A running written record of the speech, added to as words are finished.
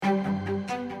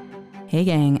Hey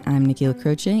gang, I'm Nikhil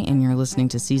Croce, and you're listening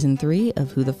to Season 3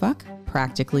 of Who the Fuck?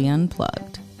 Practically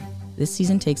Unplugged. This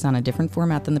season takes on a different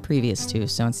format than the previous two,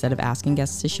 so instead of asking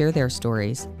guests to share their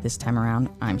stories, this time around,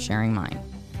 I'm sharing mine.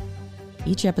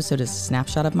 Each episode is a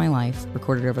snapshot of my life,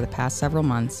 recorded over the past several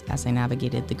months as I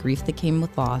navigated the grief that came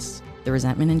with loss, the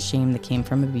resentment and shame that came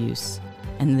from abuse,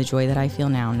 and the joy that I feel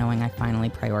now knowing I finally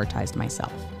prioritized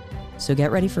myself. So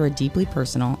get ready for a deeply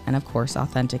personal and, of course,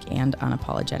 authentic and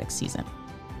unapologetic season.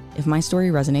 If my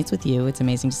story resonates with you, it's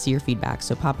amazing to see your feedback,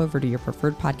 so pop over to your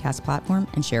preferred podcast platform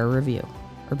and share a review.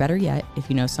 Or better yet, if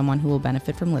you know someone who will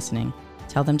benefit from listening,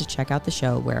 tell them to check out the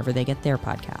show wherever they get their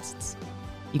podcasts.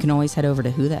 You can always head over to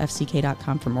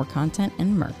whothefck.com for more content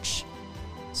and merch.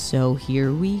 So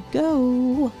here we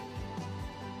go.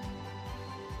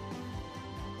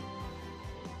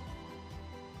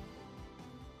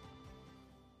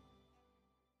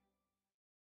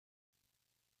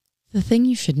 The thing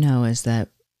you should know is that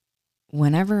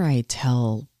whenever I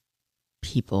tell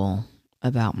people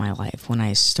about my life, when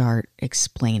I start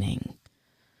explaining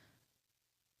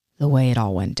the way it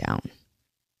all went down,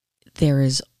 there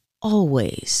is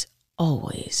always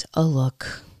a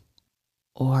look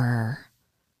or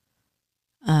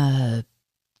a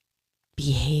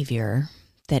behavior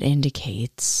that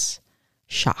indicates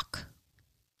shock.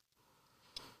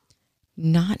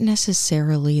 Not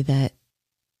necessarily that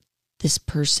this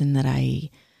person that I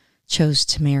chose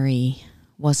to marry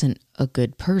wasn't a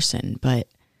good person, but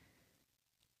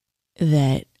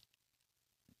that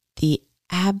the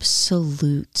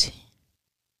absolute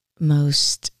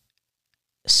most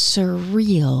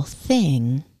surreal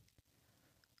thing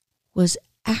was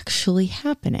actually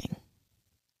happening.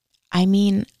 I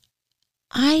mean,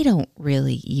 I don't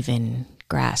really even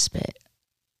grasp it.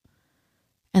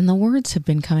 And the words have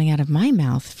been coming out of my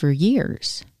mouth for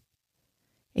years.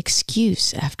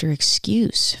 Excuse after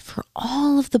excuse for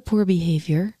all of the poor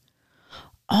behavior,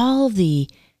 all of the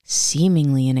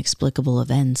seemingly inexplicable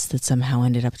events that somehow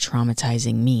ended up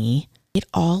traumatizing me. It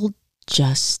all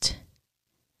just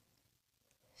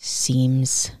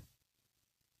seems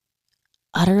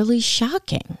utterly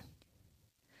shocking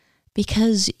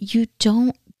because you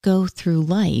don't go through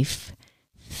life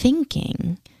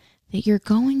thinking that you're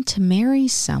going to marry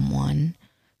someone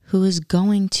who is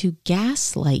going to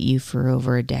gaslight you for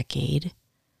over a decade,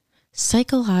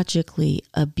 psychologically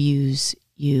abuse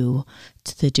you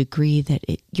to the degree that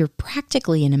you're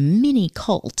practically in a mini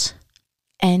cult,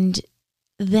 and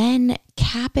then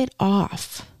cap it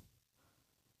off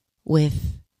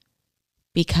with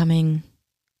becoming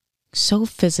so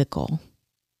physical,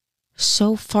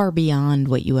 so far beyond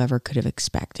what you ever could have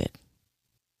expected.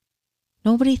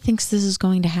 Nobody thinks this is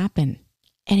going to happen.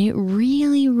 And it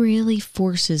really, really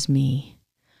forces me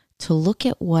to look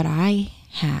at what I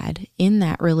had in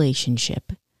that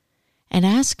relationship and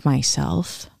ask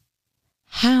myself,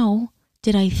 how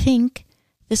did I think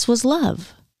this was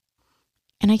love?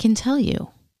 And I can tell you,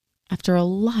 after a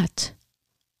lot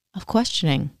of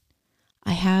questioning,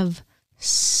 I have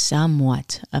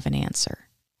somewhat of an answer.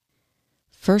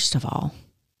 First of all,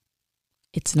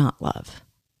 it's not love.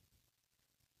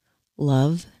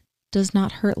 Love does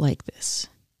not hurt like this,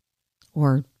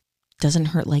 or doesn't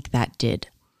hurt like that did,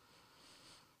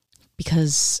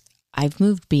 because I've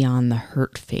moved beyond the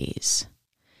hurt phase.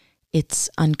 It's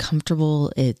uncomfortable,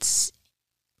 it's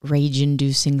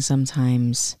rage-inducing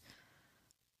sometimes,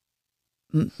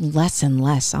 less and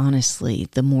less, honestly,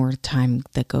 the more time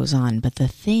that goes on. But the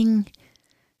thing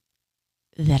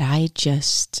that I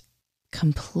just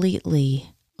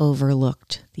completely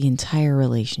overlooked the entire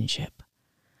relationship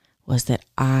was that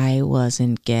I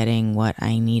wasn't getting what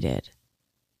I needed.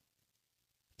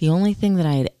 The only thing that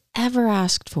I had ever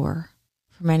asked for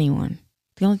from anyone,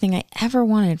 the only thing I ever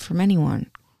wanted from anyone,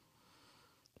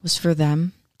 was for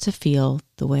them to feel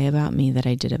the way about me that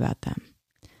I did about them.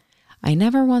 I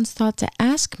never once thought to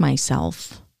ask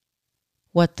myself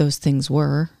what those things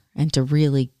were and to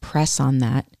really press on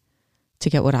that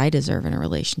to get what I deserve in a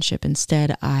relationship.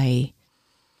 Instead, I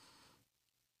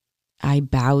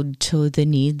bowed to the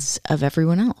needs of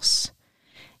everyone else.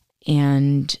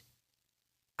 And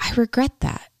I regret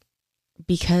that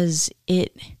because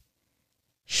it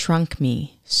shrunk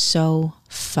me so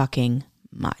fucking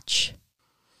much.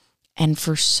 And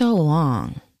for so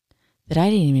long that I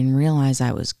didn't even realize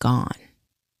I was gone.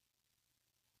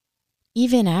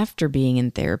 Even after being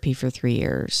in therapy for 3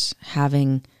 years,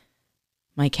 having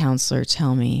my counselor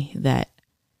tell me that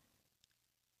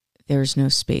there's no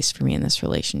space for me in this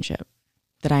relationship,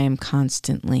 that I am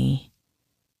constantly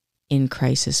in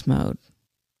crisis mode,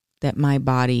 that my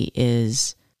body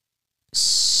is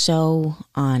so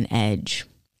on edge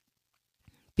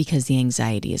because the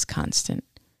anxiety is constant.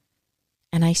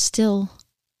 And I still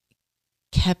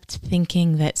kept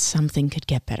thinking that something could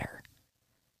get better.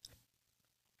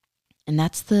 And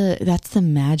that's the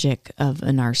magic of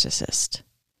a narcissist.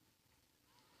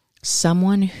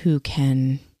 Someone who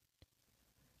can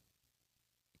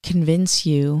convince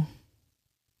you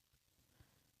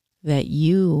that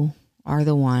you are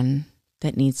the one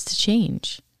that needs to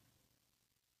change.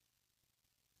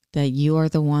 That you are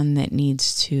the one that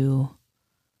needs to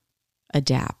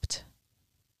adapt.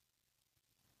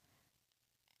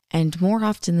 And more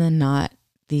often than not,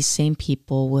 these same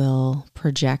people will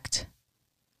project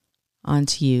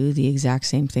onto you the exact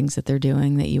same things that they're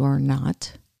doing that you are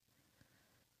not.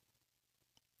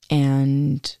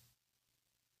 And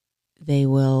they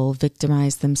will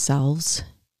victimize themselves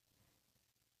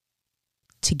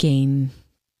to gain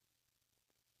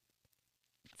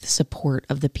the support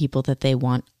of the people that they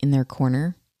want in their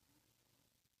corner.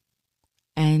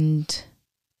 And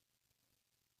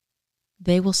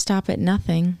they will stop at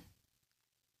nothing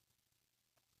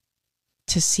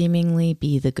to seemingly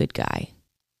be the good guy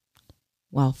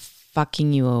while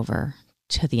fucking you over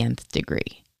to the nth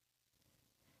degree.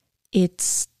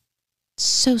 It's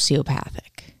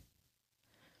sociopathic.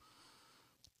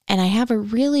 And I have a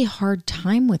really hard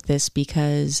time with this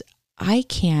because I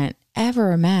can't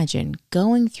ever imagine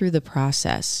going through the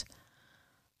process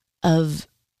of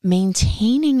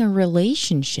maintaining a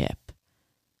relationship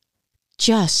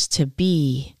just to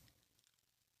be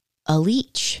a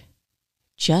leech,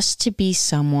 just to be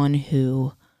someone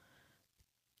who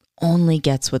only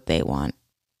gets what they want,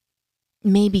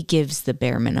 maybe gives the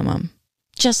bare minimum,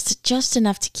 just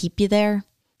enough to keep you there,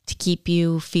 to keep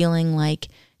you feeling like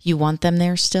you want them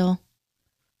there still,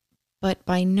 but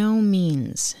by no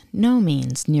means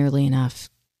nearly enough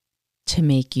to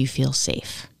make you feel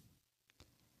safe.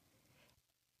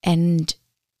 And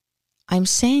I'm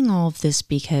saying all of this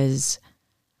because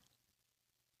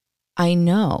I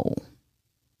know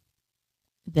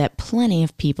that plenty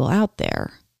of people out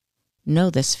there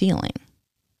know this feeling.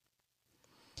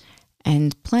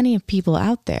 And plenty of people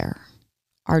out there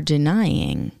are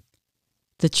denying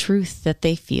the truth that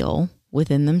they feel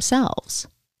within themselves.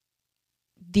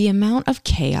 The amount of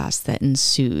chaos that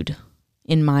ensued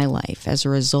in my life as a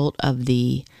result of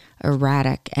the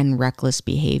erratic and reckless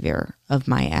behavior of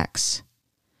my ex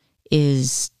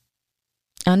is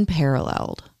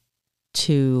unparalleled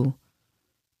to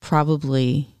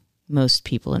probably most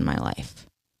people in my life.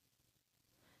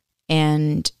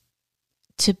 And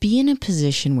to be in a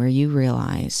position where you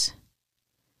realize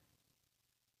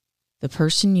the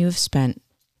person you have spent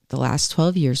the last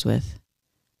 12 years with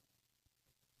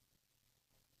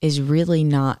is really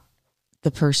not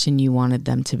the person you wanted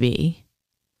them to be,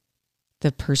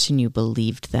 the person you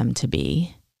believed them to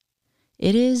be.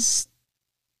 It is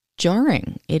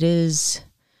jarring. It is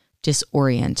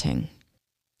disorienting.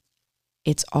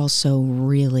 It's also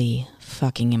really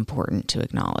fucking important to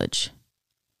acknowledge,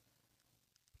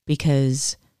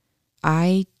 because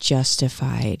I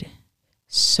justified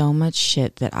so much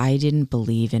shit that I didn't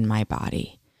believe in my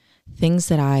body. Things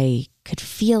that I could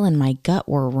feel in my gut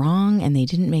were wrong and they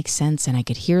didn't make sense, and I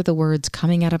could hear the words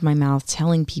coming out of my mouth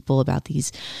telling people about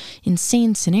these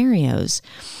insane scenarios.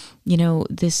 You know,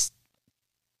 this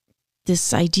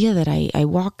idea that I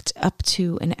walked up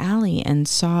to an alley and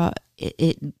saw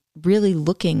it really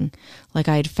looking like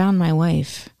I had found my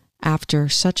wife after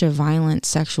such a violent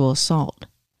sexual assault,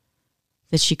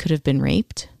 that she could have been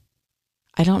raped.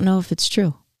 I don't know if it's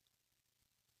true,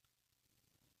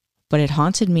 but it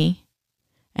haunted me,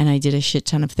 and I did a shit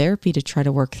ton of therapy to try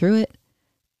to work through it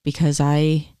because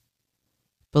I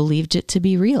believed it to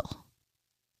be real.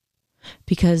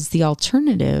 Because the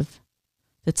alternative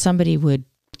that somebody would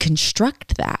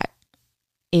construct that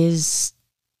is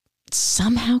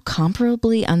somehow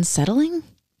comparably unsettling.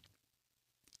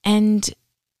 And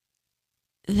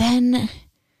then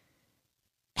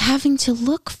having to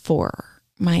look for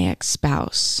my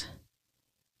ex-spouse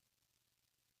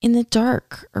in the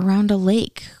dark around a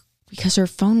lake because her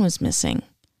phone was missing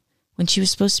when she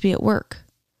was supposed to be at work.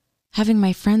 Having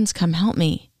my friends come help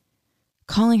me,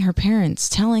 calling her parents,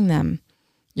 telling them,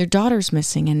 your daughter's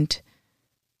missing, and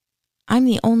I'm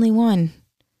the only one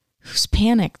who's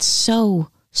panicked so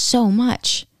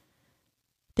much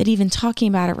that even talking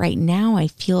about it right now, I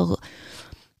feel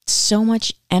so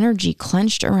much energy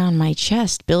clenched around my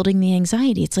chest, building the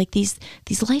anxiety. It's like these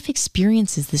life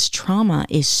experiences, this trauma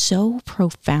is so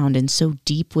profound and so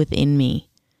deep within me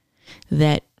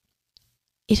that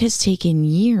it has taken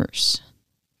years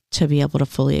to be able to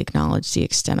fully acknowledge the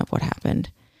extent of what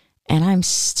happened. And I'm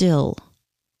still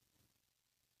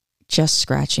just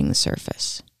scratching the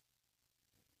surface.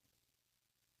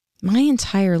 My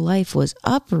entire life was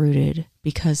uprooted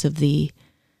because of the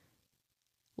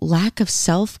lack of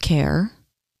self-care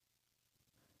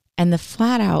and the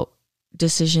flat out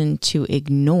decision to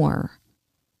ignore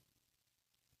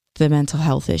the mental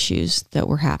health issues that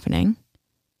were happening,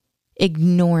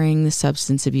 ignoring the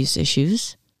substance abuse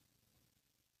issues.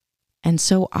 And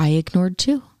so I ignored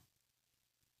too.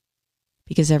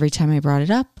 Because every time I brought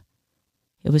it up,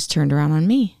 it was turned around on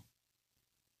me.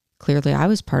 Clearly, I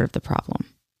was part of the problem.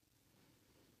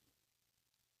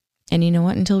 And you know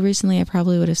what? Until recently, I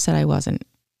probably would have said I wasn't.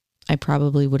 I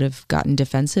probably would have gotten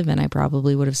defensive, and I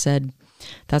probably would have said,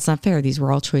 that's not fair. These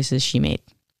were all choices she made.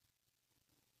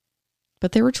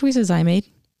 But there were choices I made.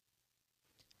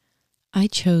 I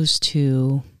chose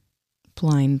to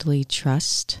blindly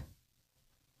trust,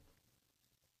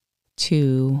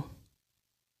 to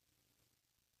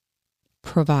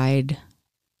provide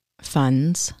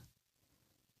funds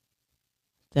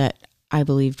that I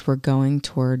believed were going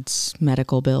towards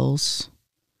medical bills,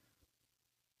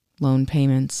 loan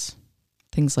payments,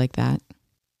 things like that.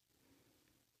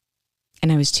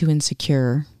 And I was too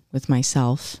insecure with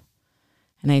myself,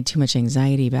 and I had too much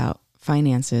anxiety about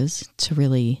finances to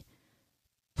really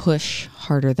push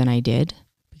harder than I did,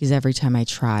 because every time I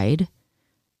tried,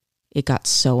 it got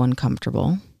so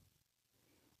uncomfortable.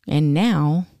 And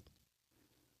now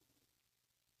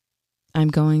I'm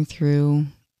going through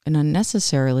an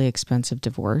unnecessarily expensive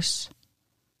divorce,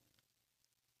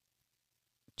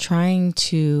 trying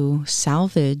to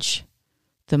salvage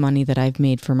the money that I've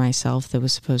made for myself that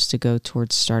was supposed to go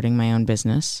towards starting my own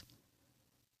business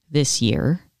this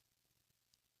year.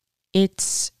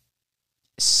 It's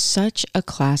such a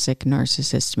classic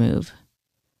narcissist move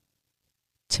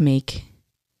to make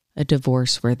a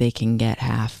divorce where they can get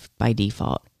half by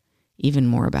default, even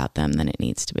more about them than it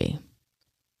needs to be.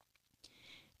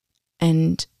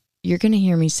 And you're going to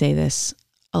hear me say this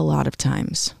a lot of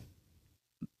times,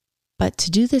 but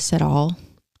to do this at all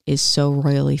is so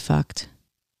royally fucked.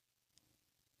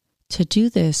 To do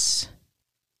this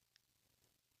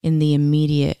in the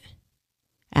immediate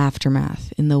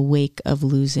aftermath, in the wake of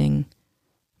losing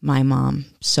my mom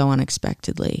so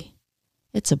unexpectedly,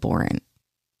 it's abhorrent.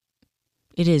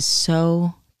 It is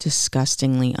so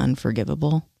disgustingly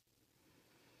unforgivable.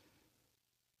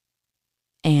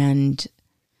 And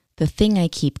the thing I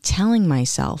keep telling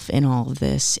myself in all of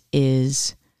this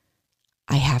is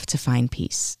I have to find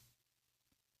peace,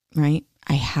 right?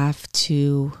 I have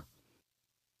to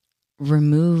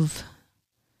remove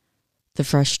the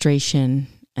frustration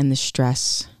and the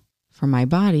stress from my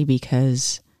body,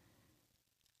 because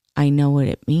I know what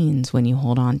it means when you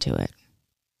hold on to it.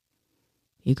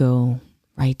 You go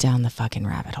right down the fucking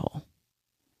rabbit hole.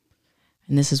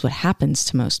 And this is what happens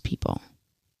to most people.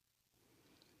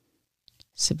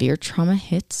 Severe trauma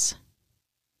hits.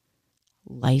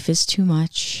 Life is too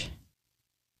much.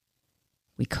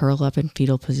 We curl up in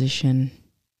fetal position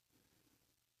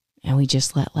and we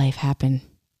just let life happen.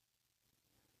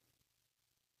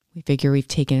 We figure we've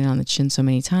taken it on the chin so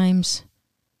many times.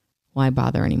 Why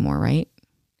bother anymore, right?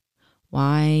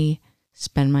 Why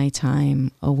spend my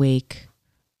time awake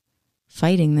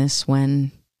fighting this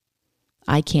when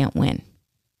I can't win?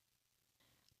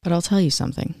 But I'll tell you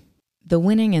something. The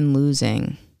winning and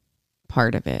losing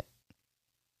part of it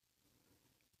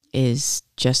is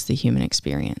just the human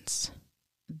experience.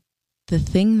 The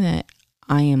thing that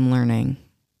I am learning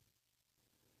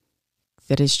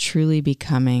that is truly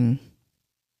becoming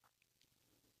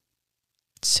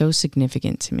so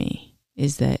significant to me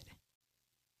is that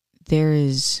there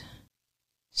is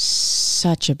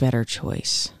such a better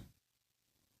choice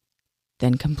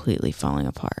than completely falling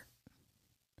apart.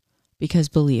 Because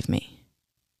believe me,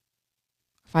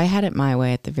 if I had it my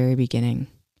way at the very beginning,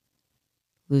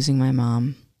 losing my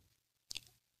mom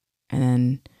and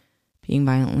then being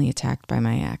violently attacked by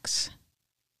my ex,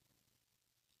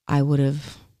 I would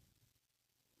have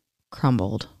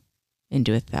crumbled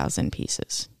into 1,000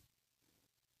 pieces.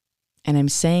 And I'm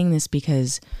saying this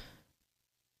because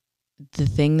the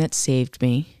thing that saved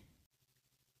me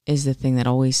is the thing that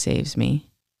always saves me.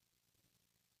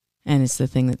 And it's the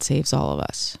thing that saves all of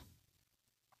us.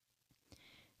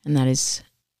 And that is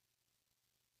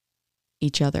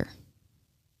each other.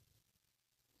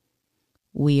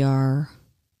 We are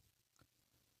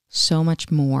so much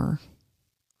more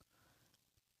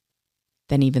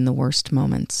than even the worst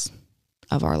moments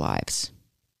of our lives.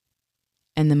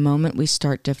 And the moment we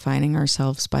start defining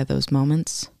ourselves by those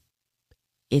moments,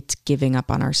 it's giving up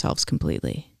on ourselves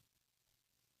completely.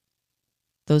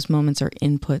 Those moments are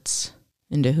inputs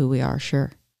into who we are,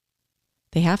 sure.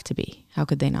 They have to be. How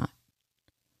could they not?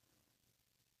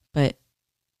 But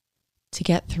to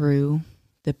get through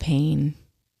the pain,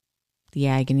 the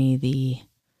agony, the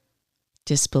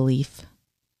disbelief.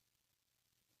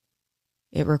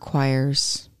 It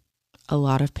requires a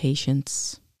lot of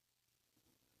patience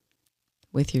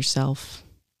with yourself,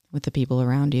 with the people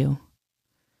around you.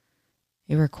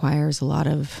 It requires a lot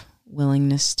of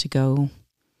willingness to go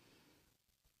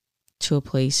to a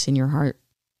place in your heart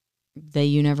that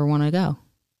you never want to go.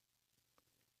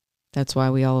 That's why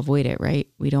we all avoid it, right?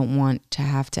 We don't want to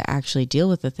have to actually deal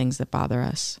with the things that bother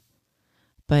us.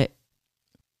 But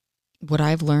what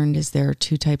I've learned is there are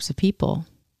two types of people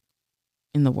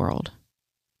in the world.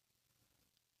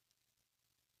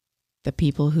 The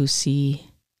people who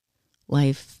see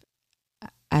life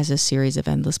as a series of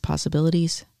endless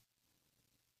possibilities,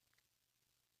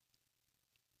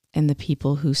 and the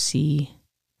people who see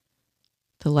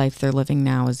the life they're living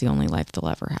now as the only life they'll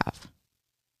ever have.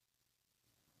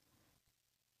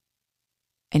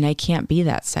 And I can't be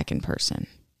that second person.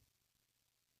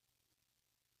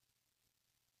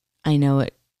 I know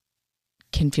it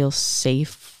can feel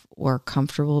safe or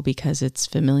comfortable because it's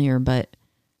familiar, but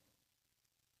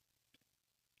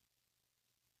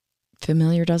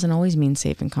familiar doesn't always mean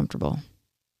safe and comfortable.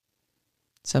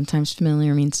 Sometimes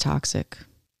familiar means toxic.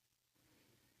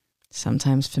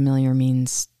 Sometimes familiar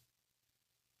means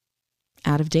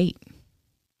out of date.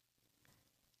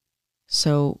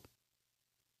 So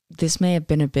this may have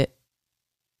been a bit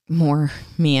more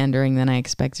meandering than I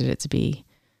expected it to be.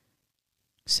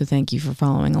 So thank you for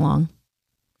following along,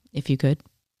 if you could.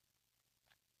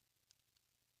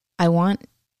 I want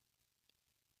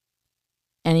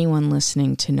anyone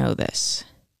listening to know this.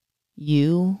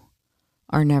 You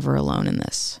are never alone in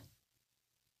this.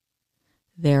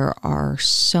 There are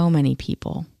so many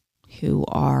people who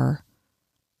are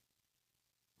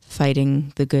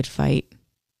fighting the good fight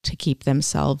to keep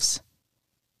themselves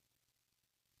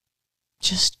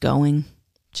just going,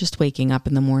 just waking up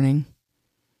in the morning.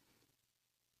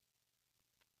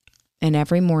 And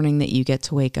every morning that you get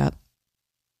to wake up,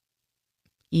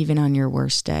 even on your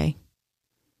worst day,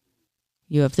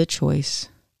 you have the choice,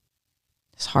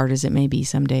 as hard as it may be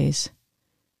some days,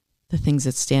 the things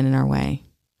that stand in our way.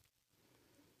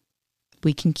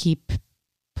 We can keep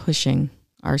pushing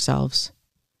ourselves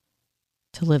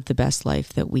to live the best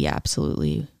life that we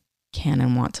absolutely can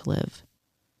and want to live.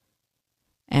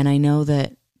 And I know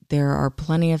that there are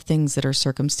plenty of things that are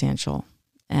circumstantial.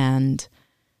 And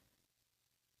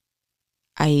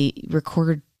I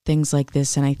record things like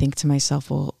this and I think to myself,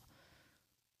 well,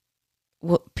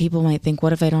 what people might think,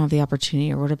 what if I don't have the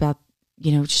opportunity? Or what about,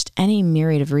 just any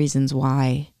myriad of reasons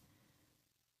why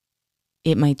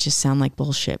it might just sound like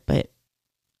bullshit. But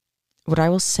what I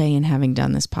will say in having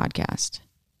done this podcast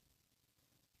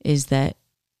is that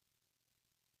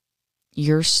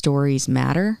your stories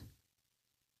matter,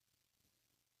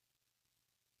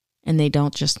 and they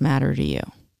don't just matter to you.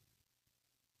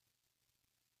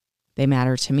 They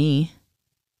matter to me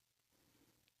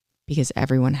because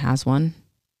everyone has one,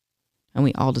 and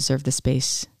we all deserve the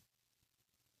space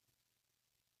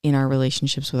in our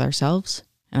relationships with ourselves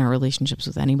and our relationships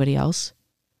with anybody else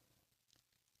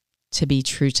to be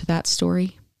true to that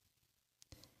story.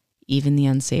 Even the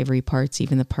unsavory parts,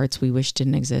 even the parts we wish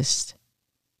didn't exist.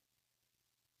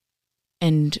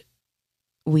 And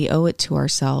we owe it to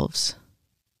ourselves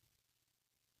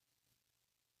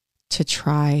to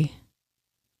try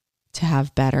to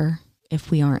have better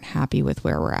if we aren't happy with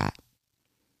where we're at.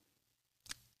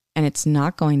 And it's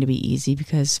not going to be easy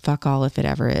because fuck all if it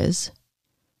ever is.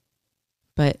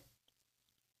 But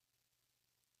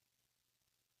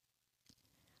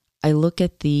I look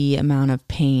at the amount of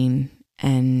pain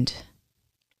and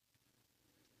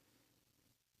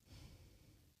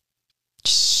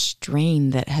strain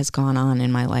that has gone on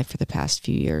in my life for the past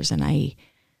few years, and I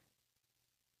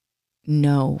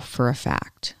know for a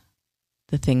fact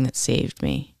the thing that saved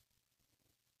me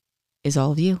is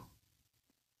all of you.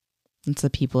 It's the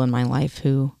people in my life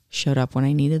who showed up when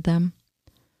I needed them.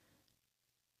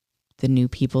 The new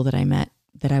people that I met,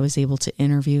 that I was able to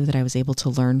interview, that I was able to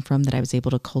learn from, that I was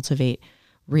able to cultivate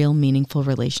real meaningful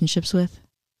relationships with.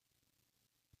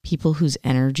 People whose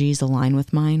energies align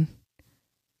with mine.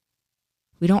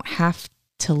 We don't have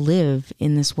to live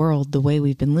in this world the way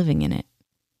we've been living in it.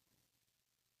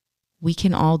 We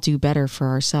can all do better for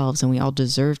ourselves, and we all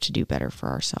deserve to do better for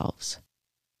ourselves.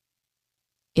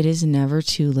 It is never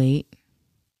too late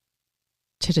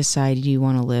to decide you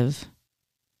want to live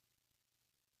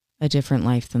a different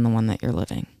life than the one that you're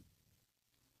living.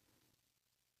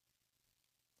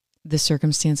 The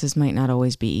circumstances might not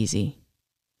always be easy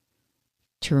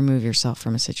to remove yourself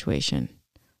from a situation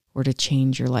or to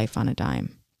change your life on a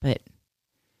dime, but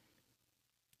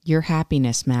your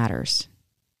happiness matters.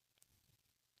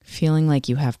 Feeling like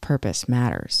you have purpose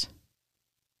matters.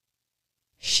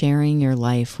 sharing your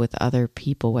life with other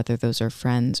people, whether those are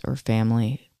friends or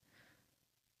family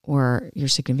or your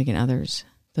significant others,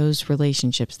 those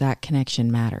relationships, that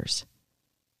connection matters.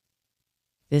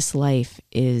 This life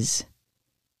is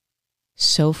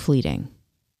so fleeting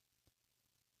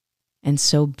and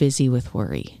so busy with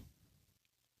worry.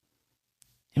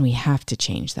 And we have to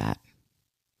change that.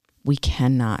 We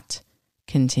cannot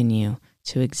continue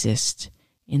to exist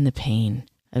in the pain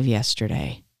of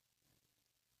yesterday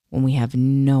when we have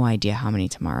no idea how many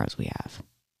tomorrows we have.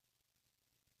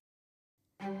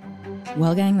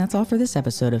 Well, gang, that's all for this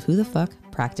episode of Who the Fuck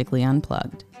Practically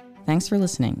Unplugged. Thanks for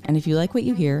listening. And if you like what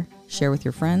you hear, share with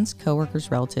your friends,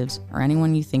 coworkers, relatives, or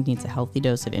anyone you think needs a healthy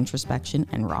dose of introspection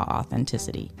and raw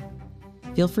authenticity.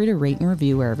 Feel free to rate and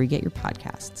review wherever you get your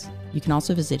podcasts. You can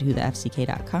also visit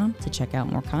whothefck.com to check out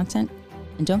more content.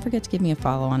 And don't forget to give me a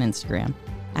follow on Instagram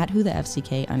at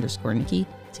whothefck_Nikki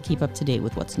to keep up to date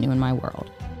with what's new in my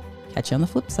world. Catch you on the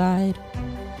flip side.